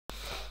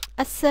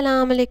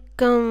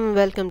अस्सलामुअलैकुम,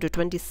 welcome to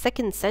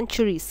 22nd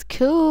century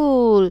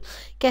school.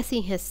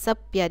 कैसी हैं सब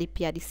प्यारी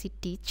प्यारी सी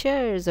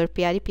टीचर्स और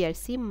प्यारी प्यारी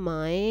सी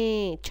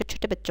माएँ छोटे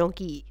छोटे बच्चों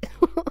की।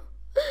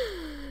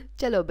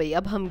 चलो भाई,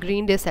 अब हम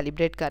ग्रीन डे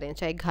सेलिब्रेट करें,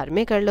 चाहे घर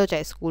में कर लो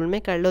चाहे स्कूल में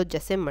कर लो,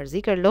 जैसे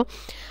मर्ज़ी कर लो।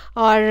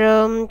 और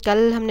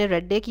कल हमने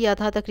रेड डे किया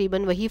था,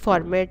 तकरीबन वही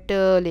फॉर्मेट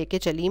लेके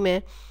चली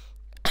मैं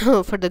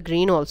फॉर द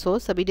ग्रीन ऑल्सो,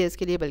 सभी डेज़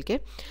के लिए। बल्कि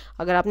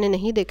अगर आपने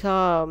नहीं देखा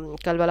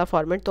कल वाला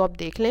फॉर्मेट तो आप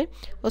देख लें।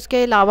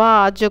 उसके अलावा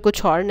आज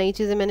कुछ और नई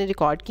चीज़ें मैंने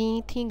रिकॉर्ड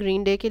की थी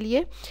ग्रीन डे के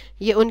लिए,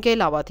 ये उनके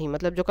अलावा थी।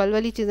 मतलब जो कल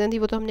वाली चीज़ें थी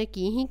वो तो हमने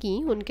की ही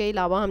की, उनके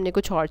अलावा हमने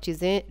कुछ और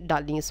चीज़ें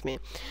डाली इसमें।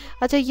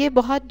 अच्छा, ये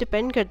बहुत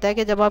डिपेंड करता है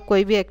कि जब आप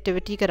कोई भी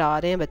एक्टिविटी करा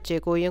रहे हैं बच्चे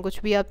को या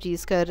कुछ भी आप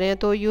चीज़ कर रहे हैं,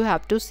 तो यू हैव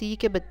टू सी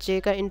कि बच्चे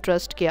का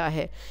इंटरेस्ट क्या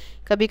है।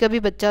 कभी कभी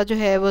बच्चा जो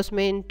है वो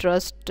उसमें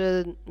इंटरेस्ट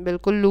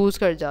बिल्कुल लूज़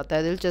कर जाता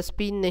है,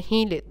 दिलचस्पी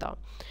नहीं लेता,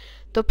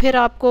 तो फिर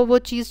आपको वो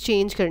चीज़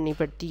चेंज करनी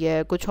पड़ती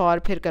है, कुछ और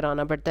फिर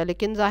कराना पड़ता है।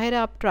 लेकिन ज़ाहिर है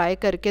आप ट्राई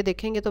करके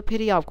देखेंगे तो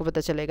फिर ही आपको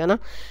पता चलेगा ना।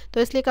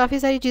 तो इसलिए काफ़ी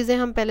सारी चीज़ें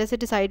हम पहले से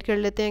डिसाइड कर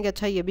लेते हैं कि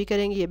अच्छा ये भी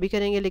करेंगे ये भी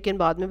करेंगे, लेकिन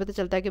बाद में पता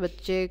चलता है कि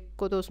बच्चे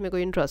को तो उसमें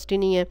कोई इंटरेस्ट ही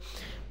नहीं है,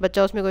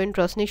 बच्चा उसमें कोई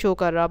इंटरेस्ट नहीं शो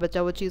कर रहा,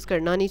 बच्चा वो चीज़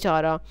करना नहीं चाह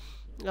रहा,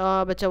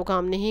 बच्चा वो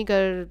काम नहीं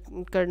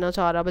करना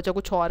चाह रहा, बच्चा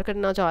कुछ और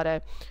करना चाह रहा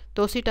है।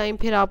 तो उसी टाइम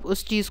फिर आप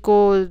उस चीज़ को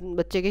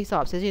बच्चे के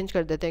हिसाब से चेंज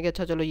कर देते हैं कि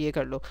अच्छा चलो ये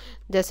कर लो।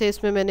 जैसे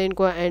इसमें मैंने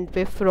इनको एंड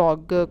पे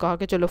फ्रॉग कहा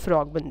कि चलो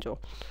फ्रॉग बन जाओ,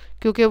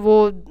 क्योंकि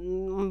वो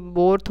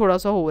बोर थोड़ा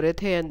सा हो रहे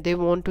थे and they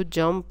want to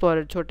jump.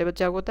 और छोटे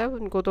बच्चा को होता है,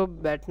 उनको तो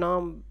बैठना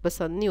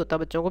पसंद नहीं होता,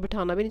 बच्चों को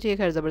बिठाना भी नहीं चाहिए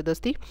खैर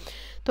ज़बरदस्ती।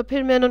 तो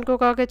फिर मैंने उनको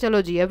कहा कि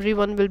चलो जी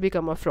everyone will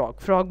become a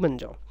frog बन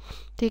जाओ।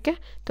 ठीक है,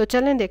 तो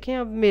चलें देखें,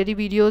 अब मेरी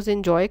वीडियोस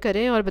एंजॉय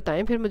करें और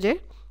बताएं फिर मुझे।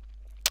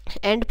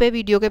 एंड पे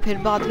वीडियो के फिर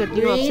बात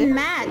करती हूँ आपसे।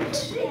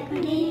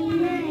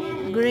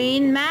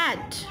 Green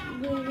mat.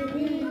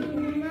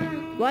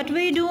 What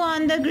we do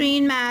on the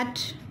green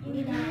mat?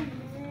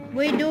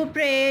 We do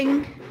praying.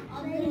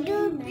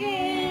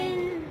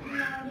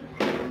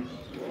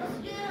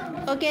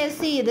 Okay,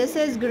 see, this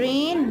is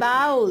green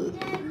bowl.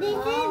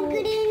 This is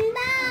green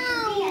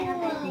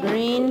bowl.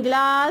 Green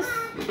glass.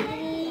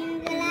 Green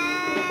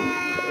glass.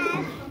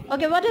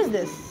 Okay, what is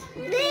this?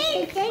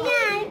 This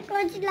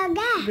कुछ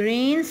लगा.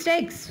 Green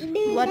sticks.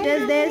 What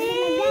is this?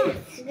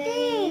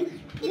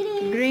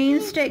 Green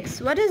sticks.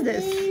 What is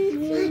this?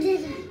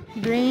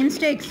 Green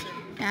sticks.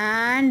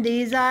 And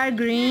these are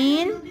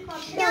green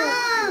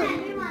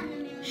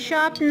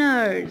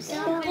sharpeners.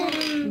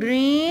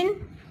 Green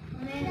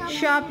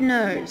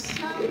sharpeners.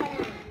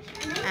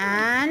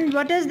 And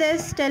what is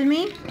this? Tell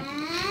me.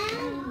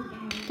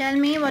 Tell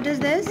me, what is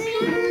this?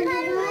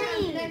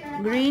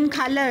 Green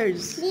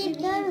colors.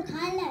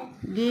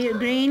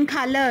 Green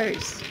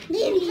colors.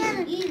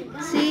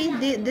 See,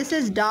 this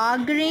is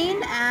dark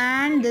green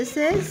and this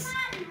is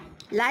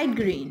light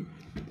green.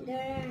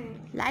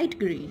 Light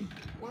green.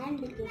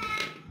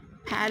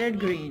 Parrot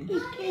green.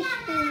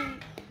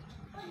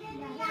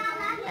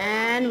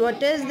 And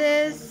what is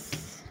this?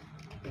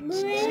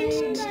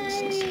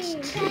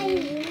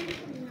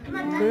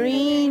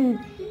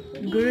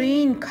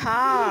 Green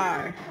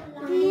car.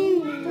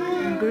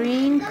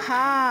 Green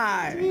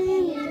car.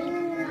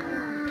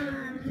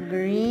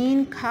 Green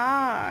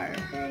car.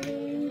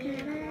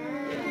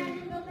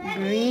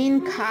 Green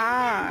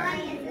car.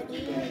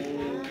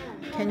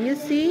 Can you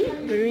see?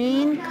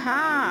 Green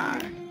car.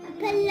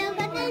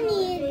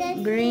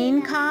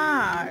 Green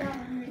car.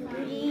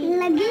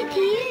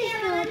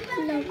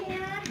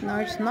 No,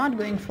 it's not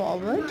going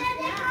forward.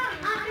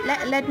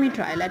 Let me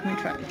try.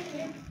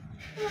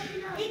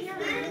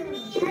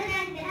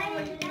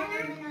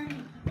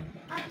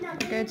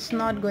 Okay, it's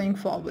not going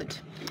forward.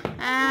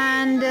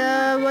 And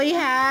we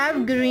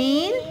have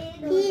green.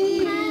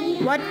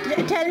 What?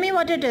 Tell me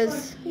what it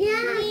is.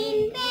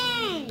 Green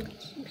paint.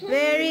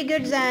 Very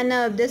good,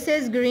 Zainab. This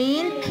is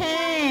green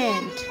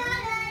paint.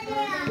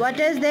 What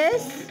is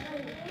this?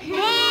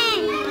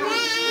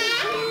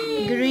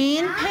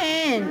 Green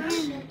paint.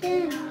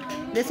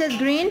 This is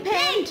green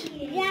paint.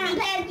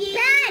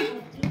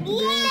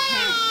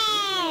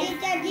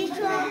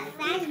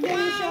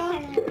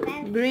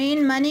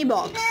 Green money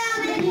box.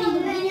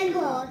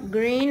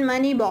 Green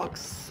money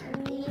box.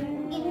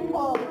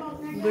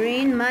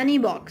 Green money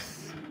box.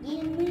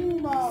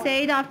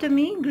 Say it after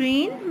me.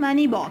 Green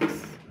money box.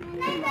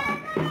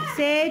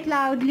 Say it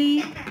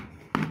loudly.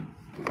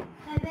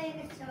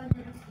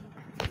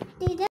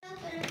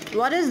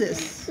 What is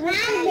this?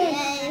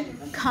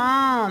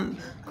 Comb.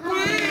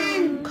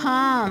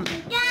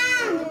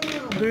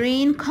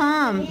 Green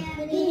comb.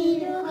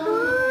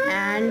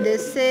 And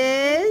this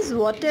is,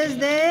 what is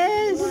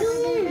this?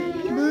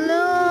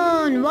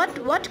 Balloon.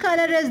 What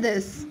color is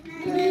this?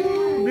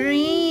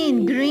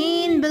 Green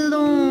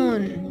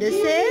balloon. This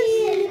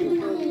is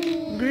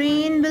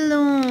green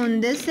balloon.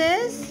 This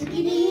is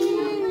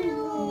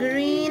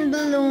green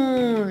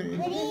balloon.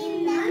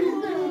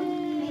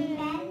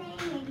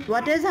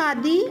 What is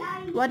Hadi?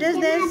 What is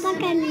this?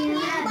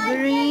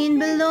 Green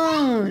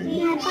balloon.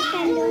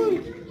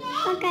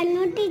 पकड़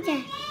लो teacher.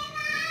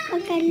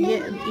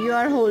 You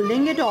are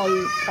holding it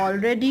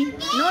already.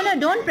 No,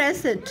 don't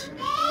press it.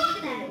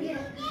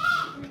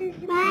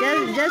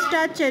 Just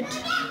touch it.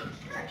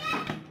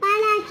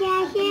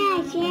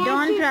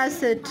 Don't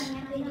press it.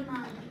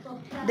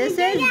 This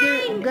is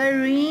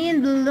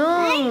green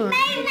balloon.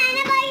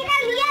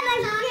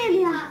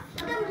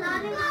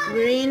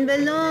 Green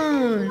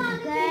balloon.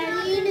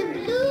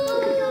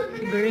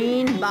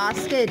 Green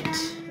basket.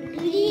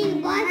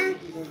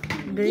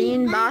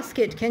 Green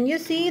basket. Can you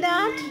see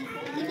that?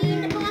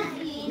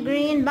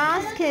 Green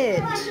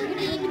basket.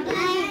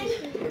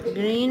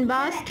 Green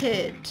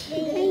basket.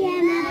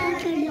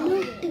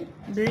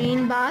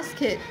 Green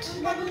basket.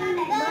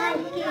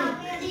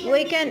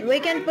 We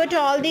can put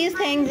all these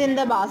things in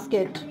the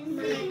basket.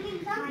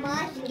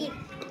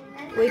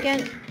 We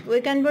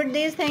can put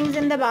these things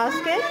in the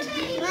basket.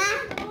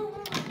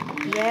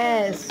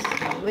 Yes,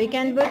 we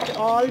can put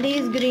all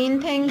these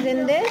green things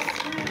in this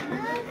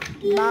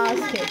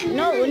basket.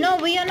 No,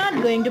 we are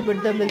not going to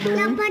put the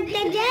balloon.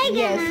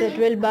 Yes, it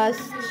will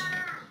burst.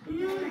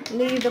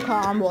 Leave the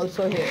comb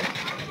also here.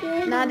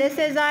 Now this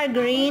is our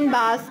green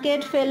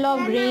basket full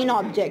of green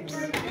objects.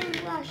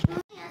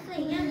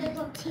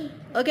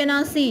 Okay,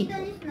 now see.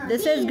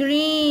 This is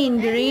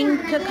green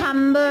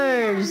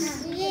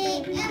cucumbers.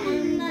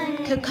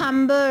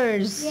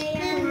 Cucumbers.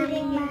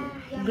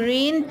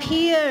 Green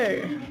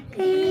pear.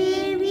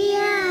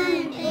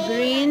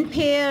 Green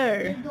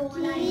pear.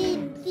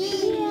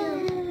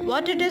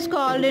 What it is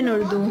called in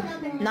Urdu?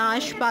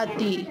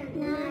 Nashpati.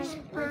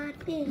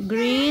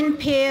 Green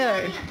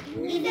pear.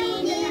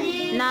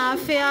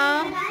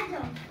 Nafia.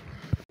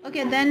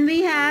 Okay, then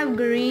we have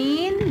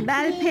green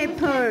bell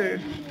pepper.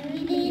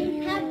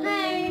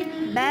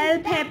 Bell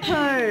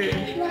pepper.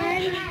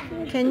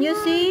 Can you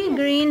see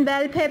green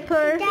bell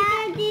pepper?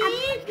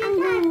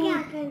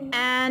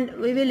 And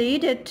we will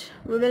eat it.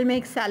 We will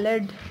make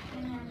salad.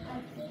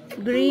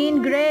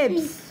 Green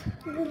grapes.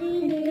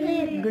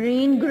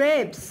 Green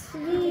grapes.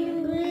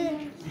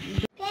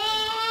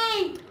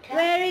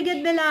 Very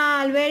good,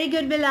 Bilal. Very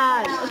good,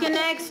 Bilal. Okay,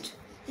 next.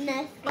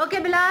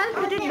 Okay, Bilal,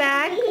 put it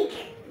back.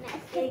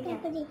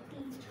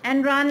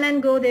 And run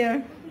and go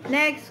there.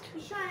 Next.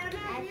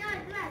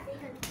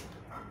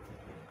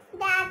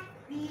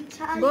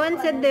 Go and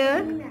sit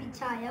there.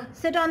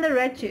 Sit on the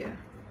red chair.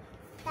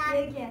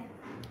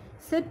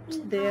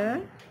 Sit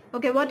there.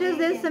 Okay, what is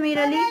this, Samir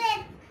Ali?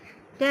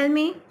 Tell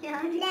me.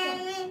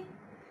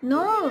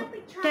 No,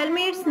 tell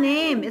me its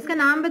name. इसका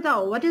नाम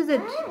बताओ. What is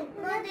it?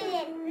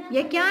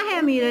 ये क्या है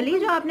अमीर अली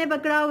जो आपने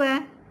पकड़ा हुआ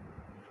है?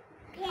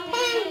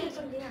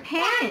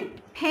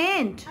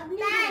 Paint.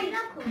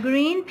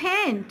 Green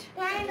paint.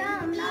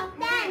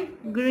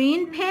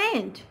 Green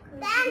paint.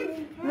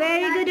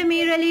 Very good,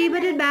 Amir Ali.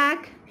 Put it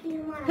back.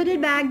 Put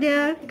it back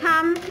there.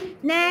 Come.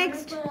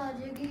 Next.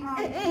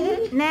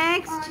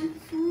 Next.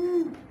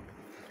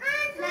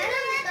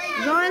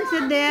 Go and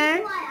sit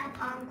there.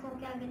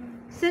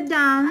 Sit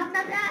down.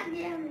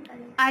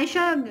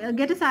 Aisha,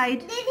 get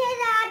aside.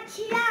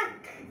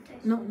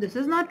 No, this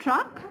is not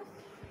truck.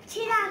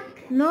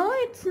 No,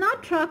 it's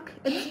not truck.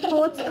 It's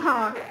sports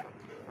car.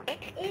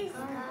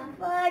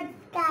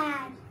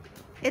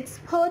 It's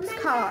sports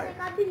car.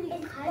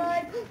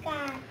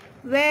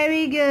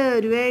 Very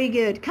good, very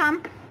good.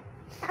 Come.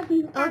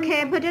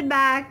 Okay, put it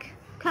back.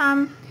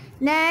 Come.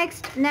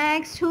 Next.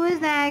 Who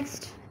is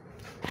next?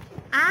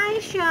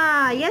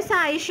 Aisha. Yes,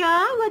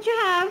 Aisha. What you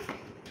have?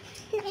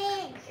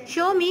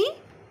 Show me.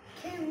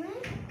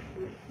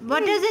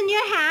 What is in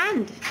your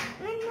hand?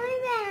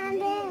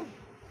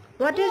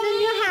 What is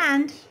in your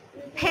hand?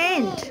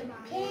 Paint.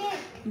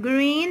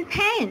 Green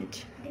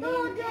paint.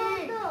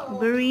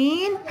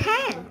 Green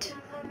paint.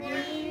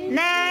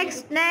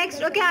 Next.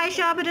 Okay,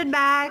 Aisha, put it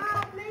back.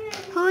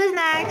 Who is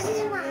next?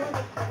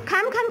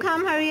 Come,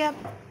 hurry up.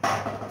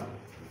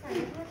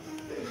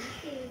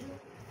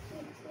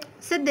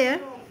 Sit there.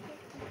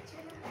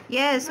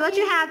 Yes, what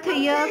you have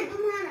Tayyab?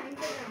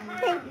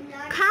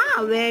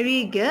 Car,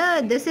 very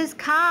good. This is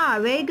car.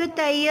 Very good,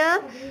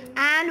 Tayyab.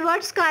 And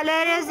what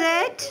color is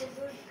it?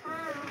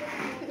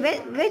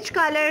 Which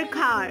color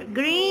car?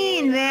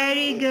 Green.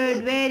 Very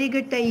good,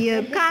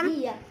 Tayyab.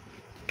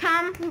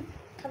 Come.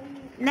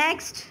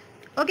 Next.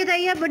 Okay,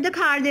 Tayyab, put the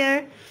car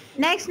there.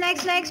 Next.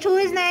 Who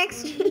is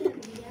next?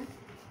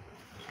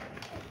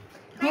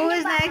 Who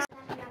is next?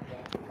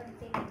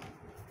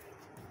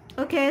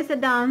 Okay,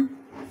 sit down.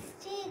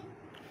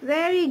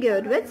 Very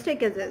good. Which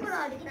stick is this?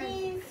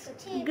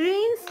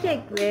 Green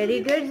stick.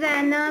 Very good,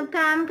 Zainab.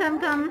 Come.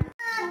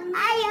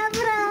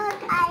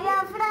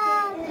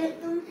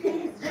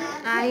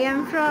 I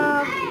am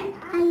frog.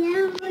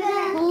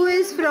 Who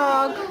is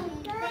frog?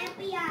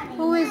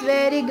 Who is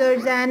very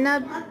good?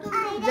 Zainab,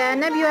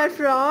 you are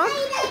frog.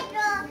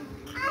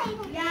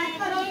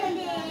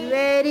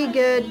 Very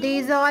good.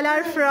 These all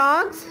are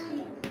frogs.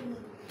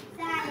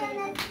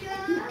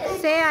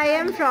 Say I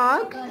am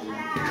frog.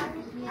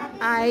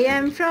 I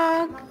am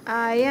frog.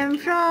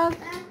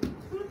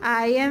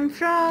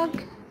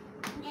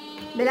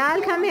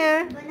 Bilal, come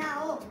here.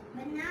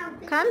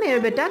 Come here,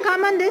 beta.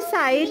 Come on this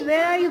side.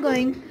 Where are you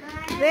going?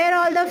 Where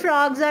all the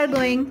frogs are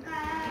going?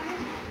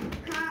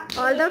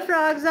 All the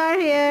frogs are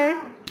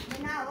here.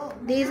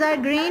 These are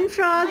green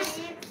frogs.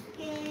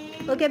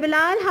 Okay,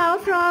 Bilal, how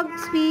frog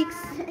speaks?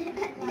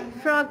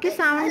 Frog के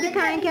sound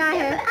दिखाएं, क्या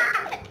है?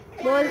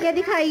 बोल के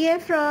दिखाइए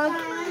frog.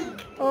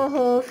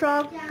 ओहो,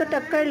 frog को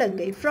टक्कर लग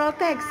गई. frog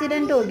का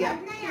एक्सीडेंट हो गया.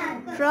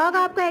 frog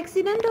आपका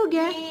एक्सीडेंट हो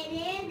गया.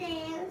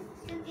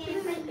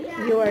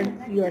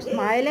 You are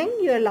smiling,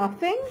 you are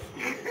laughing.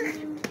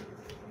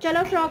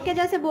 चलो frog के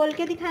जैसे बोल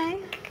के दिखाएं.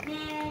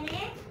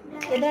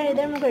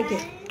 इधर मुंह करके.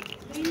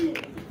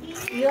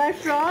 You are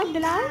frog,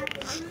 Bilal.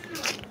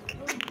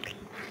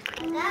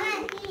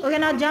 Okay,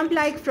 now jump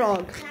like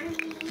frog.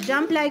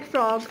 Jump like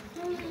frog.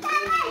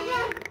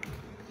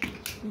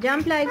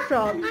 Jump like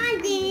frog.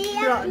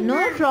 No,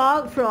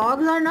 frogs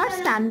are not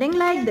standing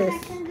like this.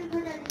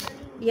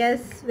 Yes,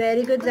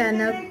 very good,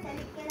 Zainab.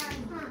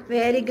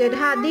 Very good.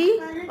 Hadi,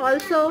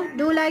 also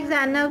do like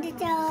Zainab.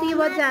 See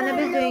what Zainab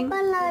is doing.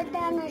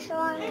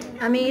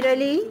 Amir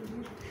Ali.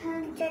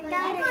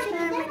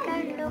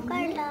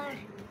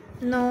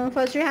 No,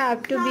 first you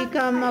have to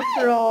become a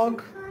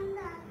frog.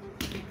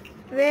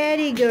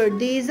 Very good.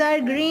 These are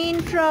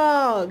green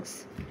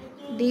frogs.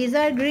 These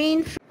are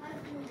green.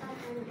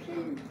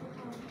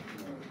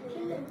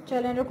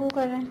 चलें, रुकू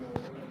कर रहे हैं.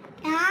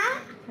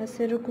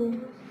 ऐसे रुकू.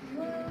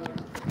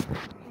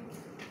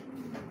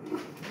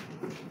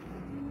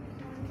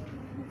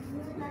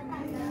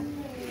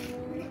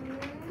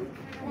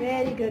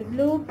 Very good.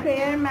 Blue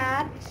prayer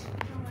mat.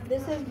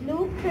 This is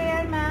blue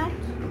prayer mat.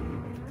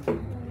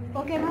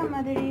 Okay,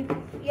 Muhammad Arif.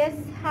 Yes,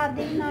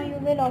 Hadi, now you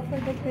will offer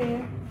the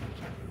prayer.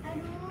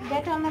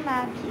 Get on the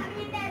mat.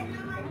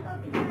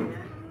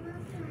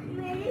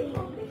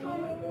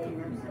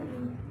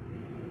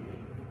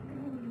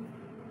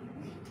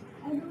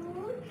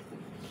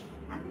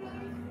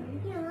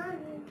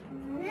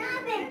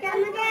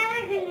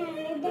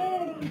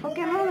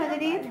 Okay, Muhammad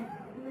Arif.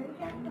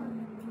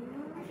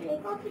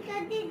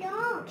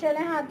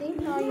 चलें Hadi,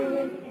 now you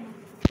will.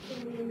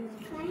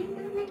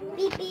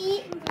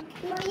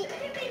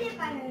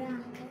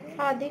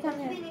 Hadi come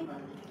here.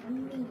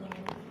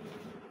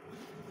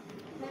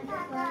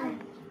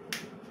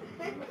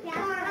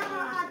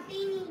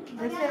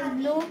 This is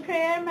blue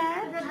prayer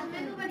mat.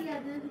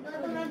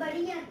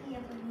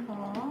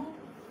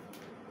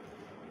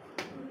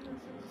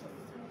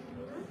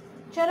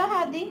 चलो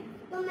Hadi.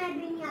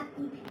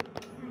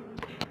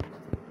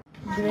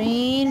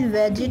 Green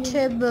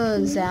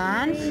vegetables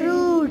and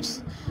fruits.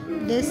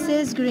 This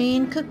is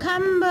green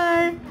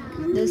cucumber.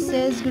 This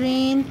is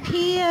green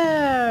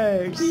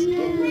pears.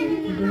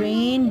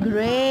 Green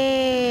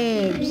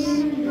grapes.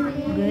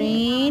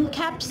 Green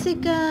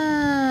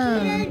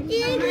capsicum.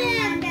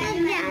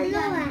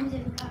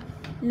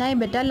 नहीं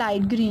बेटा,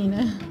 light green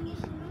है.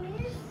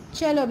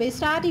 चलो भाई,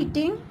 start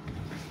eating.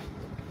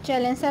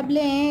 चलें, सब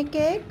लें एक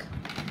एक.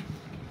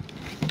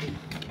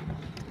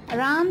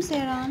 आराम से,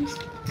 आराम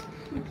से.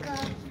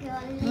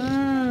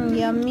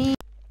 यम्मी.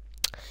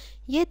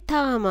 ये था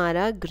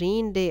हमारा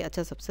ग्रीन डे.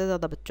 अच्छा, सबसे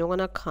ज़्यादा बच्चों को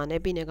ना खाने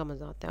पीने का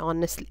मज़ा आता है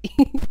honestly.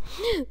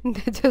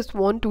 They just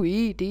want to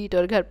eat.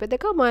 और घर पे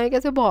देखा माएँ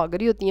कैसे भाग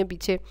रही होती हैं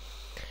पीछे.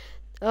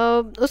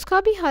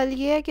 उसका भी हल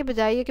ये है कि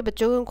बजाय ये कि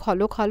बच्चों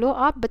को खा लो,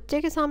 आप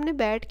बच्चे के सामने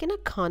बैठ के ना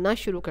खाना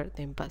शुरू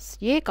करते हैं. बस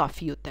ये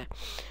काफ़ी होता है.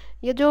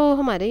 ये जो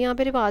हमारे यहाँ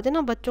पे रिवाज है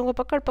ना, बच्चों को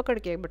पकड़ पकड़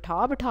के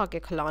बिठा के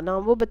खिलाना,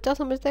 वो बच्चा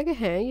समझता है कि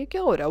हैं ये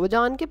क्या हो रहा है, वो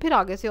जान के फिर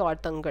आगे से और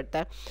तंग करता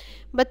है.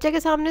 बच्चे के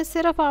सामने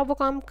सिर्फ आप वो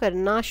काम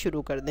करना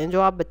शुरू कर दें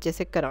जो आप बच्चे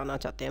से कराना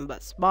चाहते हैं.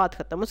 बस बात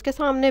ख़त्म. उसके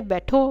सामने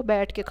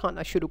बैठ के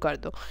खाना शुरू कर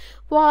दो,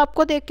 वो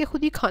आपको देख के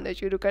खुद ही खाना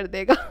शुरू कर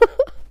देगा.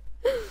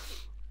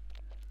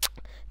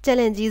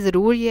 चलें जी,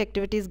 ज़रूर ये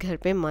एक्टिविटीज़ घर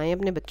पे माएँ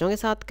अपने बच्चों के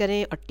साथ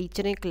करें और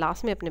टीचरें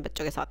क्लास में अपने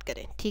बच्चों के साथ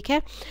करें. ठीक है.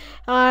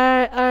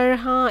 और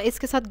हाँ,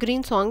 इसके साथ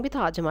ग्रीन सॉन्ग भी था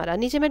आज हमारा.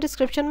 नीचे मैं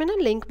डिस्क्रिप्शन में ना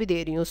लिंक भी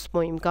दे रही हूँ उस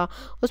पोइम का.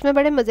 उसमें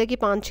बड़े मज़े की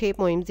 5-6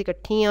 पोइम्स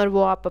इकट्ठी हैं और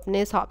वो आप अपने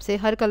हिसाब से,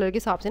 हर कलर के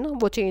हिसाब से ना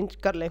वो चेंज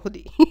कर लें खुद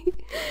ही.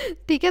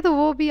 ठीक है, तो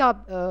वो भी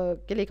आप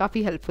के लिए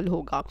काफ़ी हेल्पफुल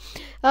होगा.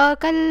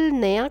 कल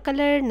नया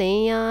कलर,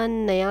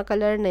 नया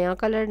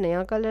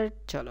कलर.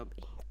 चलो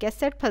भाई,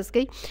 कैसेट फंस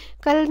गई.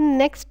 कल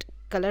नेक्स्ट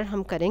कलर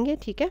हम करेंगे.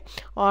 ठीक है.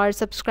 और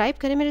सब्सक्राइब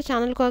करें मेरे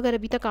चैनल को अगर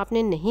अभी तक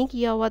आपने नहीं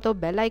किया हुआ तो.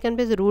 बेल आइकन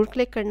पे ज़रूर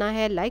क्लिक करना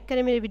है. लाइक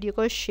करें मेरे वीडियो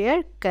को,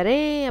 शेयर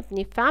करें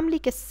अपनी फैमिली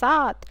के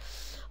साथ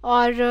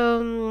और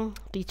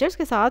टीचर्स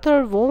के साथ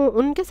और वो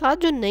उनके साथ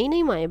जो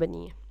नई माएँ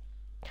बनी हैं.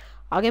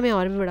 आगे मैं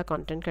और भी बड़ा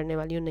कंटेंट करने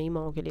वाली हूँ नई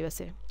माओं के लिए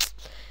वैसे.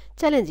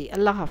 चलें जी,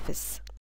 अल्लाह हाफिज़.